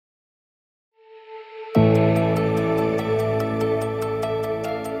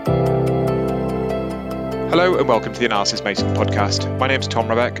Hello and welcome to the Analysys Mason podcast. My name is Tom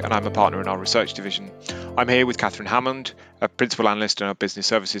Rebeck and I'm a partner in our research division. I'm here with Catherine Hammond, a principal analyst in our business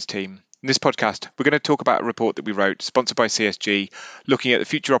services team. In this podcast, we're going to talk about a report that we wrote, sponsored by CSG, looking at the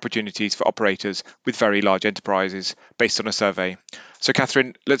future opportunities for operators with very large enterprises based on a survey. So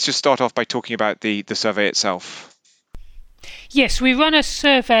Catherine, let's just start off by talking about the survey itself. Yes, we run a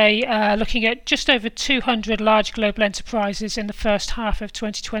survey looking at just over 200 large global enterprises in the first half of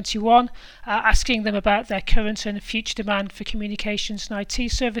 2021, asking them about their current and future demand for communications and IT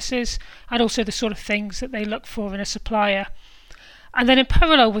services, and also the sort of things that they look for in a supplier. And then in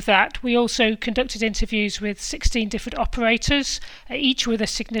parallel with that, we also conducted interviews with 16 different operators, each with a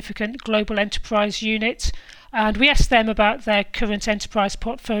significant global enterprise unit, and we asked them about their current enterprise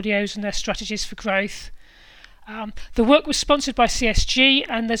portfolios and their strategies for growth. The work was sponsored by CSG,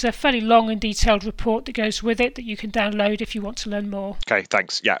 and there's a fairly long and detailed report that goes with it that you can download if you want to learn more. Okay,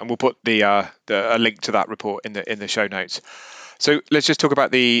 thanks. Yeah, and we'll put a link to that report in the show notes. So let's just talk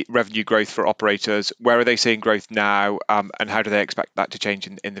about the revenue growth for operators. Where are they seeing growth now, and how do they expect that to change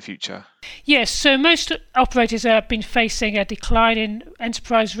in the future? Yes, so most operators have been facing a decline in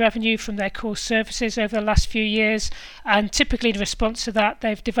enterprise revenue from their core services over the last few years, and typically in response to that,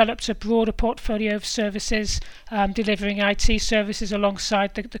 they've developed a broader portfolio of services, delivering IT services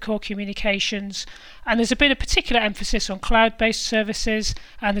alongside the core communications. And there's been a particular emphasis on cloud-based services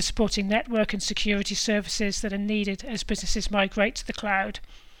and the supporting network and security services that are needed as businesses migrate to the cloud.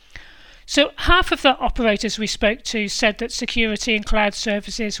 So half of the operators we spoke to said that security and cloud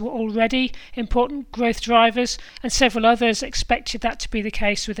services were already important growth drivers, and several others expected that to be the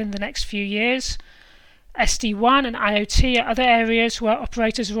case within the next few years. SD-WAN and IoT are other areas where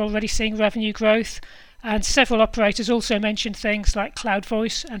operators are already seeing revenue growth, and several operators also mentioned things like cloud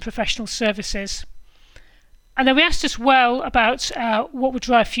voice and professional services. And then we asked as well about what would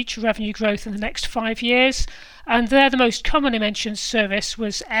drive future revenue growth in the next 5 years. And there the most commonly mentioned service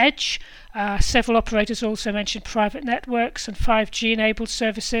was Edge. Several operators also mentioned private networks and 5G enabled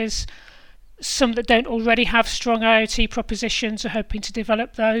services. Some that don't already have strong IoT propositions are hoping to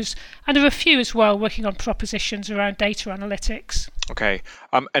develop those. And there are a few as well working on propositions around data analytics. Okay.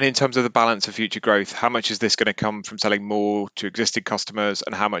 And in terms of the balance of future growth, how much is this going to come from selling more to existing customers,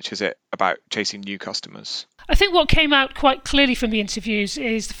 and how much is it about chasing new customers? I think what came out quite clearly from the interviews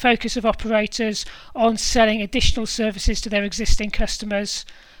is the focus of operators on selling additional services to their existing customers.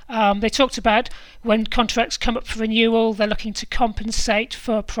 They talked about when contracts come up for renewal, they're looking to compensate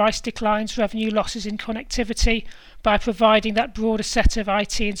for price declines, revenue losses in connectivity by providing that broader set of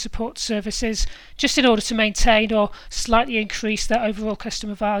IT and support services just in order to maintain or slightly increase their overall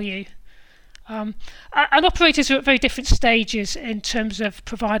customer value. And operators are at very different stages in terms of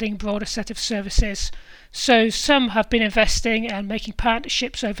providing a broader set of services. So some have been investing and making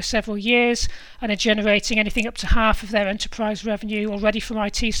partnerships over several years and are generating anything up to half of their enterprise revenue already from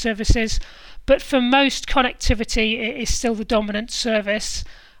IT services. But for most, connectivity is still the dominant service.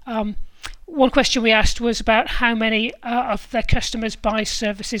 One question we asked was about how many of their customers buy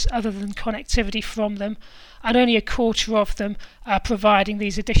services other than connectivity from them, and only a quarter of them are providing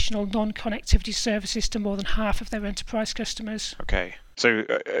these additional non-connectivity services to more than half of their enterprise customers. Okay, so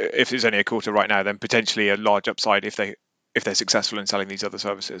if there's only a quarter right now, then potentially a large upside if they're successful in selling these other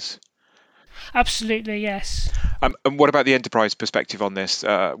services. Absolutely, yes. And what about the enterprise perspective on this?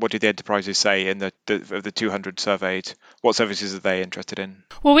 What did the enterprises say in the 200 surveyed? What services are they interested in?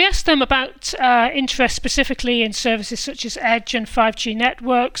 Well, we asked them about interest specifically in services such as Edge and 5G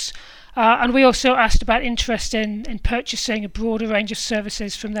networks. And we also asked about interest in purchasing a broader range of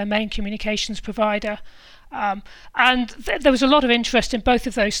services from their main communications provider. And there was a lot of interest in both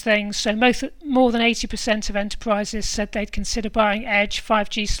of those things. So more than 80% of enterprises said they'd consider buying Edge,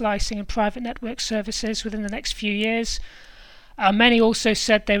 5G slicing and private network services within the next few years. Many also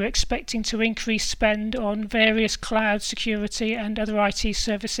said they were expecting to increase spend on various cloud security and other IT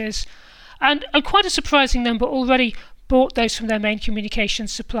services. And quite a surprising number already bought those from their main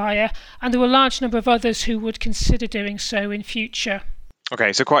communications supplier, and there were a large number of others who would consider doing so in future.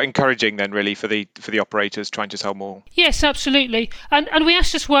 Okay, so quite encouraging then, really, for the operators trying to sell more. Yes, absolutely. And we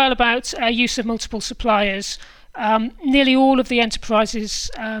asked as well about use of multiple suppliers. Nearly all of the enterprises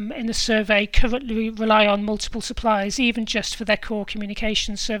in the survey currently rely on multiple suppliers, even just for their core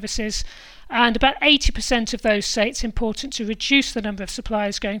communications services. And about 80% of those say it's important to reduce the number of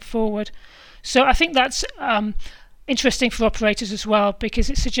suppliers going forward. So I think that's interesting for operators as well, because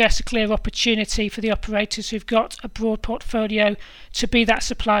it suggests a clear opportunity for the operators who've got a broad portfolio to be that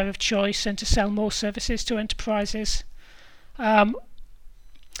supplier of choice and to sell more services to enterprises.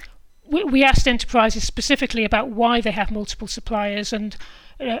 We asked enterprises specifically about why they have multiple suppliers, and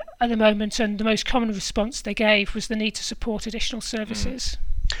at the moment, and the most common response they gave was the need to support additional services.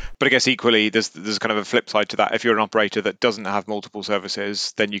 But I guess equally, there's kind of a flip side to that. If you're an operator that doesn't have multiple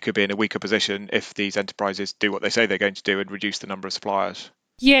services, then you could be in a weaker position if these enterprises do what they say they're going to do and reduce the number of suppliers.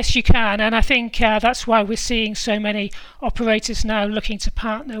 Yes, you can, and I think that's why we're seeing so many operators now looking to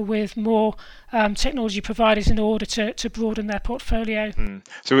partner with more technology providers in order to broaden their portfolio.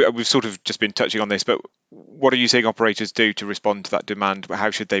 So we've sort of just been touching on this, but what are you seeing operators do to respond to that demand? How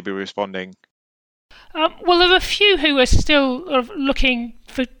should they be responding? Well, there are a few who are still looking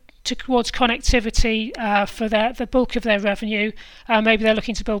towards connectivity for the bulk of their revenue. Maybe they're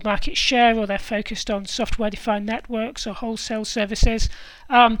looking to build market share, or they're focused on software-defined networks or wholesale services.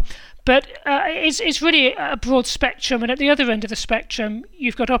 But it's really a broad spectrum, and at the other end of the spectrum,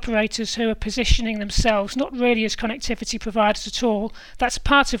 you've got operators who are positioning themselves not really as connectivity providers at all. That's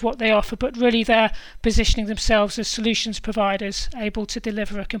part of what they offer, but really they're positioning themselves as solutions providers, able to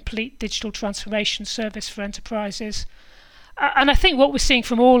deliver a complete digital transformation service for enterprises. And I think what we're seeing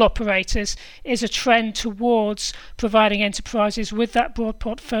from all operators is a trend towards providing enterprises with that broad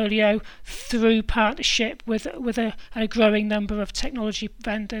portfolio through partnership with a growing number of technology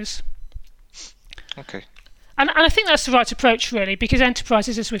vendors. Okay. And I think that's the right approach, really, because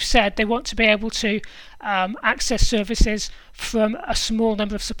enterprises, as we've said, they want to be able to access services from a small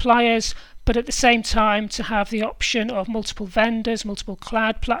number of suppliers, but at the same time to have the option of multiple vendors, multiple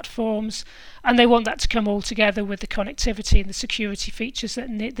cloud platforms, and they want that to come all together with the connectivity and the security features that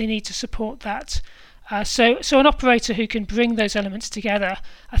they need to support that. So an operator who can bring those elements together,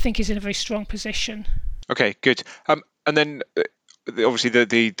 I think, is in a very strong position. Okay, good. And then obviously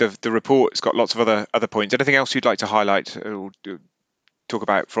the report's got lots of other points. Anything else you'd like to highlight or talk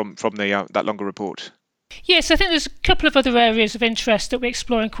about from the that longer report? Yes, I think there's a couple of other areas of interest that we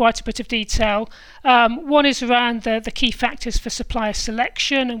explore in quite a bit of detail. One is around the key factors for supplier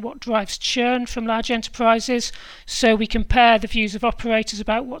selection and what drives churn from large enterprises. So we compare the views of operators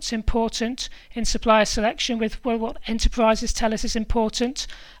about what's important in supplier selection with what enterprises tell us is important.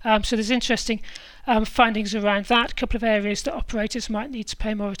 So there's interesting findings around that, a couple of areas that operators might need to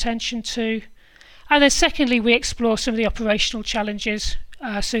pay more attention to. And then secondly, we explore some of the operational challenges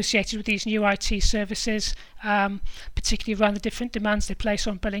associated with these new IT services, particularly around the different demands they place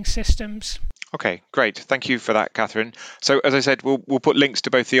on billing systems. Okay, great. Thank you for that, Catherine. So as I said, we'll put links to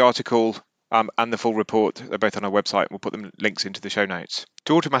both the article and the full report. They're both on our website. We'll put them links into the show notes.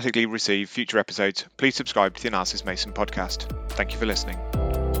 To automatically receive future episodes, please subscribe to the Analysys Mason podcast. Thank you for listening.